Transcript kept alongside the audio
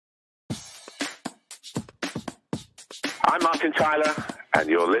I'm Martin Tyler, and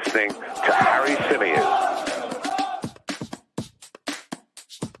you're listening to Harry Symeou.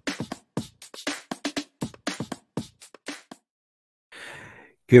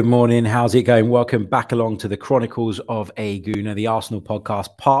 Good morning. How's it going? Welcome back along to the Chronicles of a Gooner, the Arsenal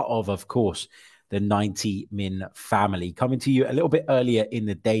podcast, part of course, the 90 Min family. Coming to you a little bit earlier in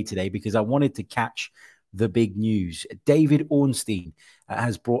the day today because I wanted to catch the big news. David Ornstein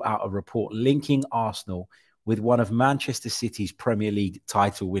has brought out a report linking Arsenal with one of Manchester City's Premier League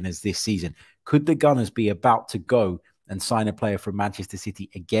title winners this season. Could the Gunners be about to go and sign a player from Manchester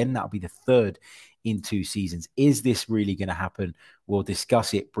City again? That'll be the third in 2 seasons. Is this really going to happen? We'll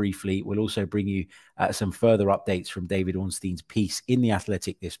discuss it briefly. We'll also bring you some further updates from David Ornstein's piece in The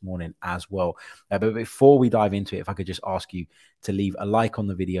Athletic this morning as well. But before we dive into it, if I could just ask you to leave a like on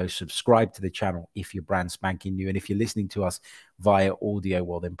the video, subscribe to the channel if you're brand spanking new, and if you're listening to us via audio,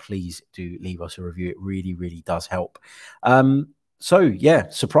 well, then please do leave us a review. It really, really does help. So, yeah,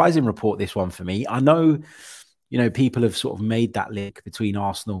 surprising report, this one for me. I know, people have sort of made that link between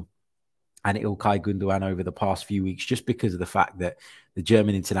Arsenal and Ilkay Gundogan over the past few weeks, just because of the fact that the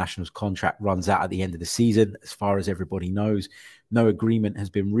German international's contract runs out at the end of the season. As far as everybody knows, no agreement has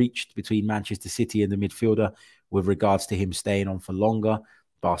been reached between Manchester City and the midfielder with regards to him staying on for longer.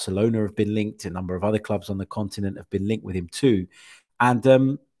 Barcelona have been linked. A number of other clubs on the continent have been linked with him too.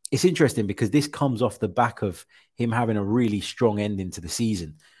 And it's interesting because this comes off the back of him having a really strong ending to the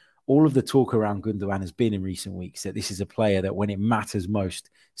season. All of the talk around Gundogan has been in recent weeks that this is a player that when it matters most,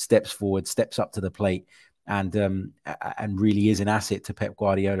 steps forward, steps up to the plate, and really is an asset to Pep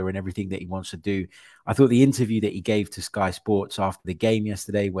Guardiola and everything that he wants to do. I thought the interview that he gave to Sky Sports after the game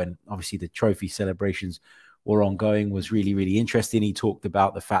yesterday, when obviously the trophy celebrations were ongoing, was really, really interesting. He talked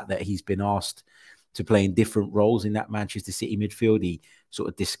about the fact that he's been asked to play in different roles in that Manchester City midfield. He sort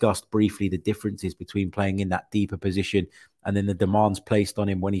of discussed briefly the differences between playing in that deeper position and then the demands placed on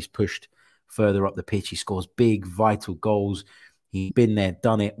him when he's pushed further up the pitch. He scores big, vital goals. He's been there,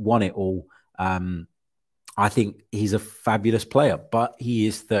 done it, won it all. I think he's a fabulous player, but he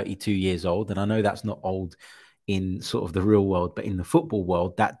is 32 years old. And I know that's not old in sort of the real world, but in the football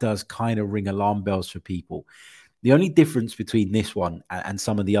world, that does kind of ring alarm bells for people. The only difference between this one and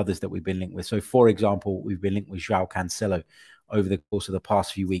some of the others that we've been linked with. So, for example, we've been linked with João Cancelo over the course of the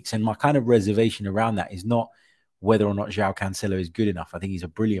past few weeks. And my kind of reservation around that is not whether or not João Cancelo is good enough. I think he's a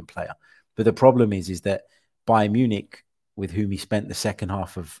brilliant player. But the problem is that Bayern Munich, with whom he spent the second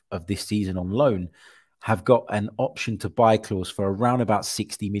half of this season on loan, have got an option to buy clause for around about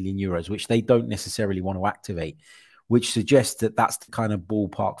 60 million euros, which they don't necessarily want to activate, which suggests that that's the kind of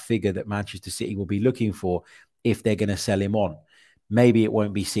ballpark figure that Manchester City will be looking for if they're going to sell him on. Maybe it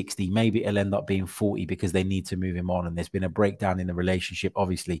won't be 60. Maybe it'll end up being 40 because they need to move him on. And there's been a breakdown in the relationship,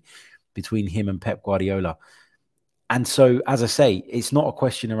 obviously, between him and Pep Guardiola. And so, as I say, it's not a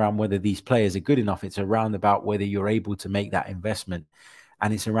question around whether these players are good enough. It's around about whether you're able to make that investment.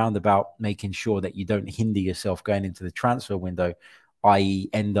 And it's around about making sure that you don't hinder yourself going into the transfer window, i.e.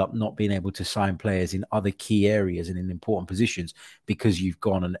 end up not being able to sign players in other key areas and in important positions because you've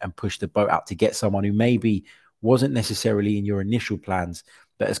gone and pushed the boat out to get someone who maybe wasn't necessarily in your initial plans,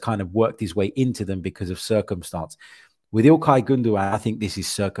 but has kind of worked his way into them because of circumstance. With Ilkay Gundogan, I think this is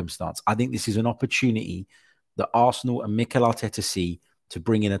circumstance. I think this is an opportunity that Arsenal and Mikel Arteta see to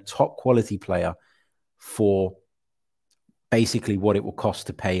bring in a top quality player for basically what it will cost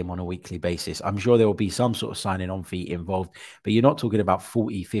to pay him on a weekly basis. I'm sure there will be some sort of signing on fee involved, but you're not talking about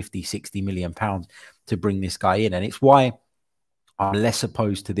 40, 50, 60 million pounds to bring this guy in. And it's why I'm less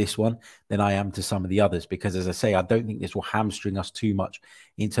opposed to this one than I am to some of the others, because as I say, I don't think this will hamstring us too much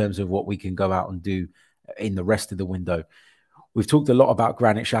in terms of what we can go out and do in the rest of the window. We've talked a lot about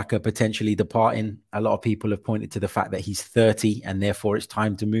Granit Xhaka potentially departing. A lot of people have pointed to the fact that he's 30 and therefore it's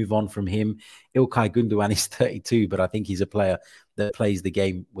time to move on from him. Ilkay Gundogan is 32, but I think he's a player that plays the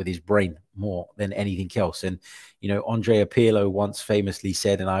game with his brain more than anything else. And, Andrea Pirlo once famously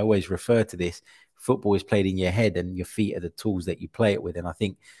said, and I always refer to this, football is played in your head and your feet are the tools that you play it with. And I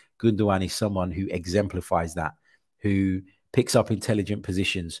think Gundogan is someone who exemplifies that, who picks up intelligent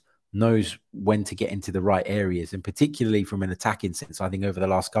positions, knows when to get into the right areas, and particularly from an attacking sense, I think over the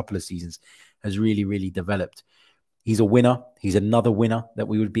last couple of seasons has really, really developed. He's a winner. He's another winner that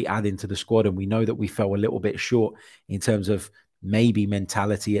we would be adding to the squad. And we know that we fell a little bit short in terms of maybe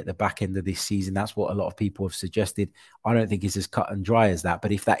mentality at the back end of this season. That's what a lot of people have suggested. I don't think it's as cut and dry as that.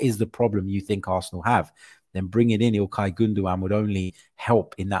 But if that is the problem you think Arsenal have, then bringing in Ilkay Gundogan would only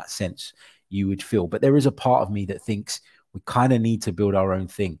help in that sense, you would feel. But there is a part of me that thinks we kind of need to build our own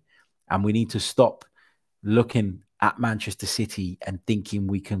thing. And we need to stop looking at Manchester City and thinking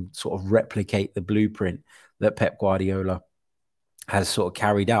we can sort of replicate the blueprint that Pep Guardiola has sort of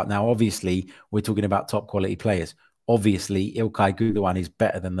carried out. Now, obviously, we're talking about top quality players. Obviously, Ilkay Gundogan is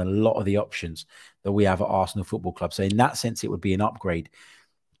better than a lot of the options that we have at Arsenal Football Club. So in that sense, it would be an upgrade.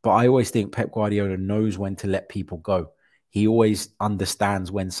 But I always think Pep Guardiola knows when to let people go. He always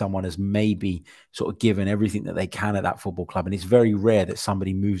understands when someone has maybe sort of given everything that they can at that football club. And it's very rare that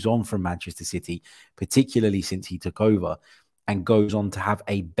somebody moves on from Manchester City, particularly since he took over, and goes on to have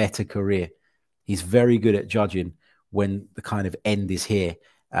a better career. He's very good at judging when the kind of end is here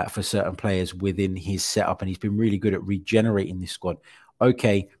for certain players within his setup. And he's been really good at regenerating this squad.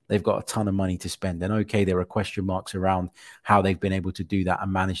 Okay, they've got a ton of money to spend. And okay, there are question marks around how they've been able to do that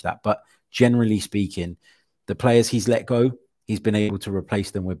and manage that. But generally speaking, the players he's let go, he's been able to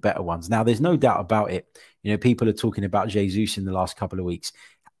replace them with better ones. Now, there's no doubt about it. You know, people are talking about Jesus in the last couple of weeks.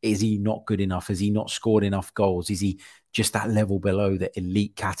 Is he not good enough? Has he not scored enough goals? Is he just that level below the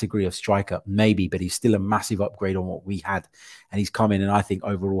elite category of striker? Maybe, but he's still a massive upgrade on what we had. And he's come in and I think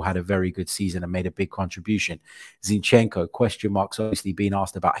overall had a very good season and made a big contribution. Zinchenko, question marks obviously being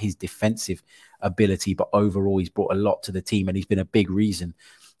asked about his defensive ability, but overall he's brought a lot to the team and he's been a big reason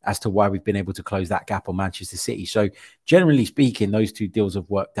as to why we've been able to close that gap on Manchester City. So generally speaking, those two deals have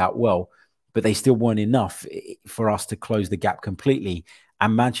worked out well, but they still weren't enough for us to close the gap completely.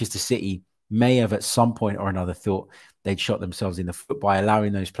 And Manchester City may have at some point or another thought they'd shot themselves in the foot by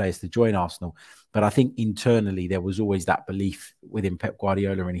allowing those players to join Arsenal. But I think internally there was always that belief within Pep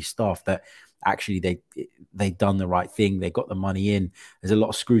Guardiola and his staff that actually they'd done the right thing. They got the money in. There's a lot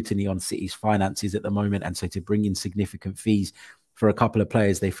of scrutiny on City's finances at the moment. And so to bring in significant fees for a couple of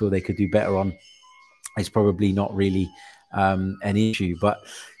players they feel they could do better on is probably not really an issue. But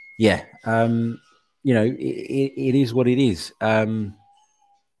yeah, you know, it is what it is.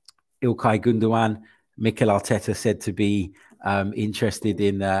 Ilkay Gundogan, Mikel Arteta said to be interested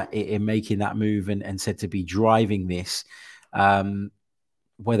in making that move and said to be driving this.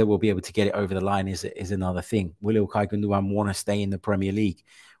 Whether we'll be able to get it over the line is another thing. Will Ilkay Gundogan want to stay in the Premier League?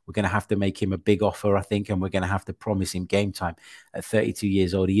 We're going to have to make him a big offer, I think, and we're going to have to promise him game time. At 32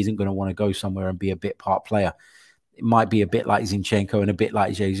 years old, he isn't going to want to go somewhere and be a bit part player. It might be a bit like Zinchenko and a bit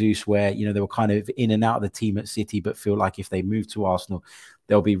like Jesus, where, you know, they were kind of in and out of the team at City, but feel like if they move to Arsenal,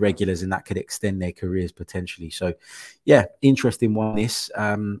 they'll be regulars and that could extend their careers potentially. So, yeah, interesting one, this.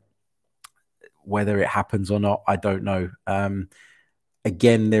 Whether it happens or not, I don't know.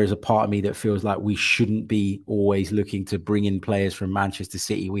 Again, there's a part of me that feels like we shouldn't be always looking to bring in players from Manchester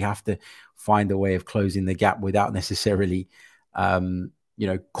City. We have to find a way of closing the gap without necessarily you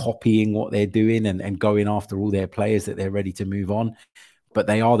know, copying what they're doing and going after all their players that they're ready to move on. But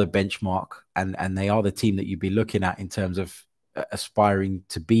they are the benchmark and they are the team that you'd be looking at in terms of aspiring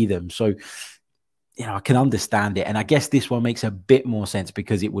to be them. So, you know, I can understand it. And I guess this one makes a bit more sense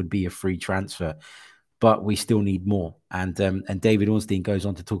because it would be a free transfer, but we still need more. And David Ornstein goes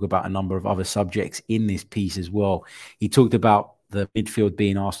on to talk about a number of other subjects in this piece as well. He talked about the midfield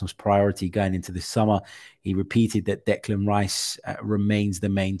being Arsenal's priority going into the summer. He repeated that Declan Rice remains the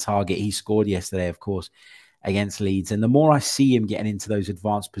main target. He scored yesterday, of course, against Leeds. And the more I see him getting into those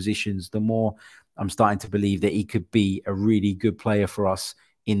advanced positions, the more I'm starting to believe that he could be a really good player for us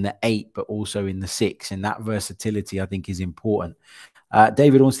in the 8, but also in the 6. And that versatility, I think, is important.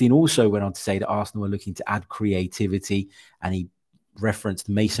 David Ornstein also went on to say that Arsenal are looking to add creativity, and he referenced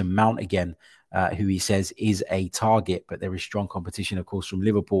Mason Mount again, who he says is a target, but there is strong competition, of course, from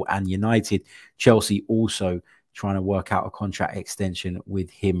Liverpool and United. Chelsea also trying to work out a contract extension with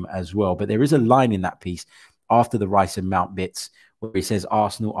him as well. But there is a line in that piece after the Rice and Mount bits where he says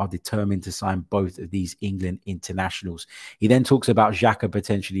Arsenal are determined to sign both of these England internationals. He then talks about Xhaka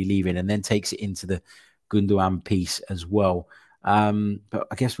potentially leaving and then takes it into the Gundogan piece as well. But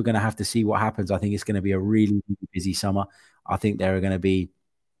I guess we're going to have to see what happens. I think it's going to be a really, really busy summer. I think there are going to be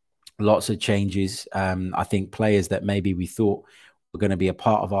lots of changes. I think players that maybe we thought were going to be a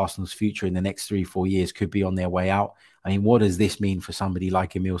part of Arsenal's future in the next 3-4 years could be on their way out. I mean, what does this mean for somebody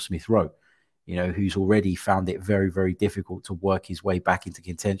like Emile Smith-Rowe, you know, who's already found it very, very difficult to work his way back into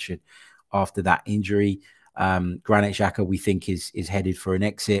contention after that injury? Granit Xhaka, we think, is headed for an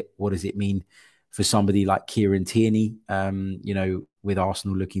exit. What does it mean for somebody like Kieran Tierney, you know, with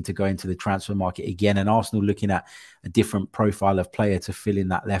Arsenal looking to go into the transfer market again and Arsenal looking at a different profile of player to fill in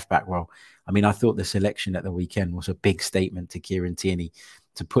that left-back role? I mean, I thought the selection at the weekend was a big statement to Kieran Tierney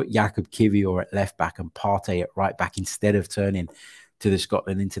to put Jakub Kiwior at left-back and Partey at right-back instead of turning to the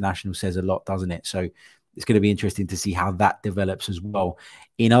Scotland international says a lot, doesn't it? So it's going to be interesting to see how that develops as well.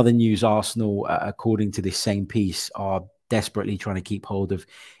 In other news, Arsenal, according to this same piece, are desperately trying to keep hold of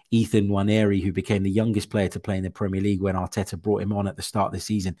Ethan Nwaneri, who became the youngest player to play in the Premier League when Arteta brought him on at the start of the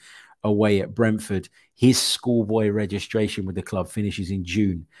season away at Brentford. His schoolboy registration with the club finishes in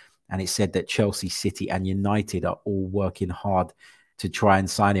June, and it's said that Chelsea, City and United are all working hard to try and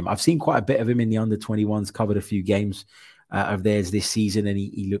sign him. I've seen quite a bit of him in the under-21s, covered a few games of theirs this season, and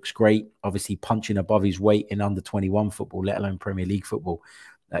he looks great, obviously punching above his weight in under-21 football, let alone Premier League football,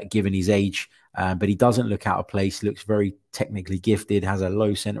 given his age. But he doesn't look out of place, looks very technically gifted, has a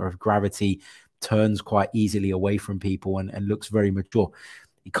low center of gravity, turns quite easily away from people, and looks very mature.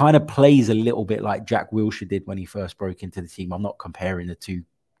 He kind of plays a little bit like Jack Wilshere did when he first broke into the team. I'm not comparing the two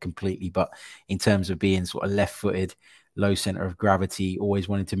completely, but in terms of being sort of left-footed, low center of gravity, always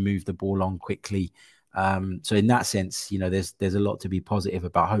wanting to move the ball on quickly. So in that sense, you know, there's a lot to be positive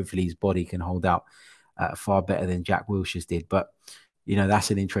about. Hopefully his body can hold out far better than Jack Wilshere's did. But, you know,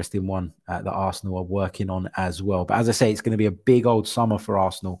 that's an interesting one that Arsenal are working on as well. But as I say, it's going to be a big old summer for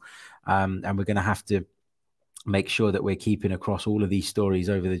Arsenal. And we're going to have to make sure that we're keeping across all of these stories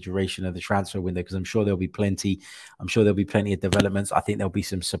over the duration of the transfer window, because I'm sure there'll be plenty. I'm sure there'll be plenty of developments. I think there'll be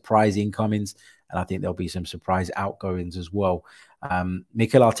some surprise incomings, and I think there'll be some surprise outgoings as well.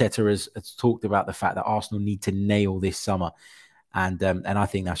 Mikel Arteta has talked about the fact that Arsenal need to nail this summer, and I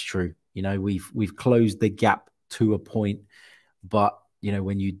think that's true. You know, we've closed the gap to a point, but you know,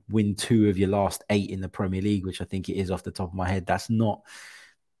 when you win 2 of your last 8 in the Premier League, which I think it is off the top of my head, that's not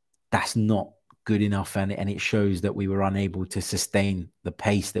good enough, and it shows that we were unable to sustain the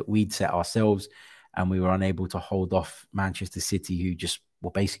pace that we'd set ourselves, and we were unable to hold off Manchester City, who just were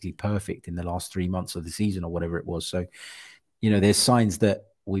basically perfect in the last 3 months of the season or whatever it was. So, you know, there's signs that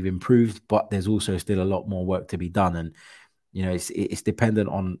we've improved, but there's also still a lot more work to be done. And, you know, it's dependent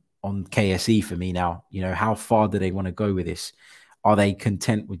on KSE for me now. You know, how far do they want to go with this? Are they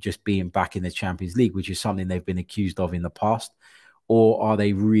content with just being back in the Champions League, which is something they've been accused of in the past? Or are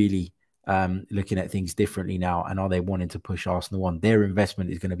they really looking at things differently now, and are they wanting to push Arsenal on? Their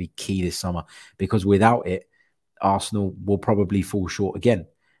investment is going to be key this summer, because without it, Arsenal will probably fall short again.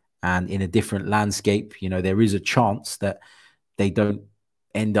 And in a different landscape, you know, there is a chance that they don't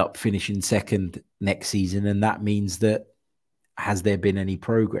end up finishing second next season, and that means that, has there been any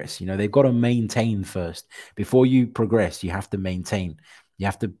progress? You know, they've got to maintain first. Before you progress, you have to maintain. You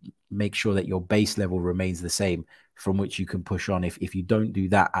have to make sure that your base level remains the same, from which you can push on. If you don't do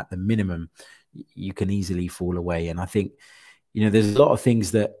that at the minimum, you can easily fall away. And I think, you know, there's a lot of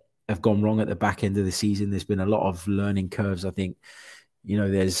things that have gone wrong at the back end of the season. There's been a lot of learning curves. I think, you know,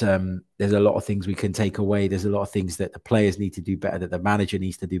 there's a lot of things we can take away. There's a lot of things that the players need to do better, that the manager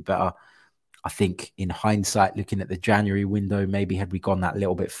needs to do better. I think in hindsight, looking at the January window, maybe had we gone that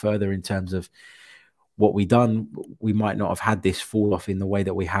little bit further in terms of what we done, we might not have had this fall off in the way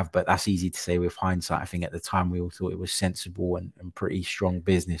that we have. But that's easy to say with hindsight. I think at the time we all thought it was sensible and pretty strong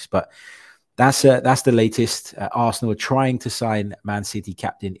business. But that's the latest. Arsenal are trying to sign Man City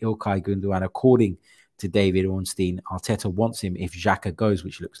captain Ilkay Gundogan, according to David Ornstein. Arteta wants him if Xhaka goes,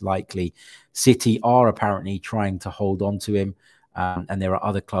 which looks likely. City are apparently trying to hold on to him. And there are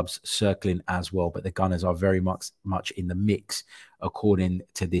other clubs circling as well, but the Gunners are very much in the mix, according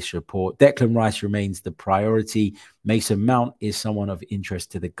to this report. Declan Rice remains the priority. Mason Mount is someone of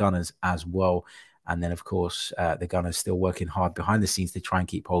interest to the Gunners as well. And then, of course, the Gunners still working hard behind the scenes to try and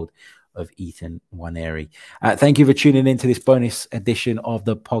keep hold of Ethan Nwaneri. Thank you for tuning into this bonus edition of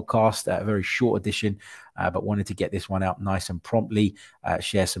the podcast, a very short edition, but wanted to get this one out nice and promptly,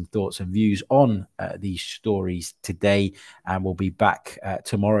 share some thoughts and views on these stories today. And we'll be back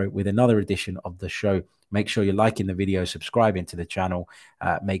tomorrow with another edition of the show. Make sure you're liking the video, subscribing to the channel.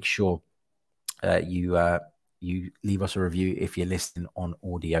 Make sure you leave us a review if you're listening on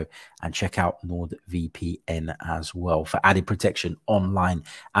audio, and check out NordVPN as well for added protection online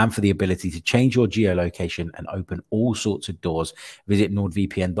and for the ability to change your geolocation and open all sorts of doors. Visit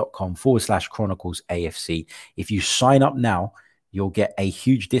nordvpn.com/chroniclesafc. If you sign up now, you'll get a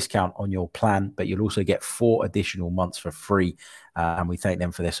huge discount on your plan, but you'll also get 4 additional months for free. And we thank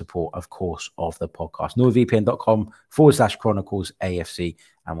them for their support, of course, of the podcast. nordvpn.com/chroniclesafc.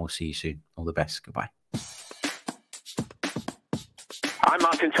 And we'll see you soon. All the best. Goodbye. I'm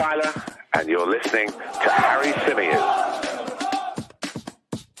Martin Tyler, and you're listening to Harry Symeou.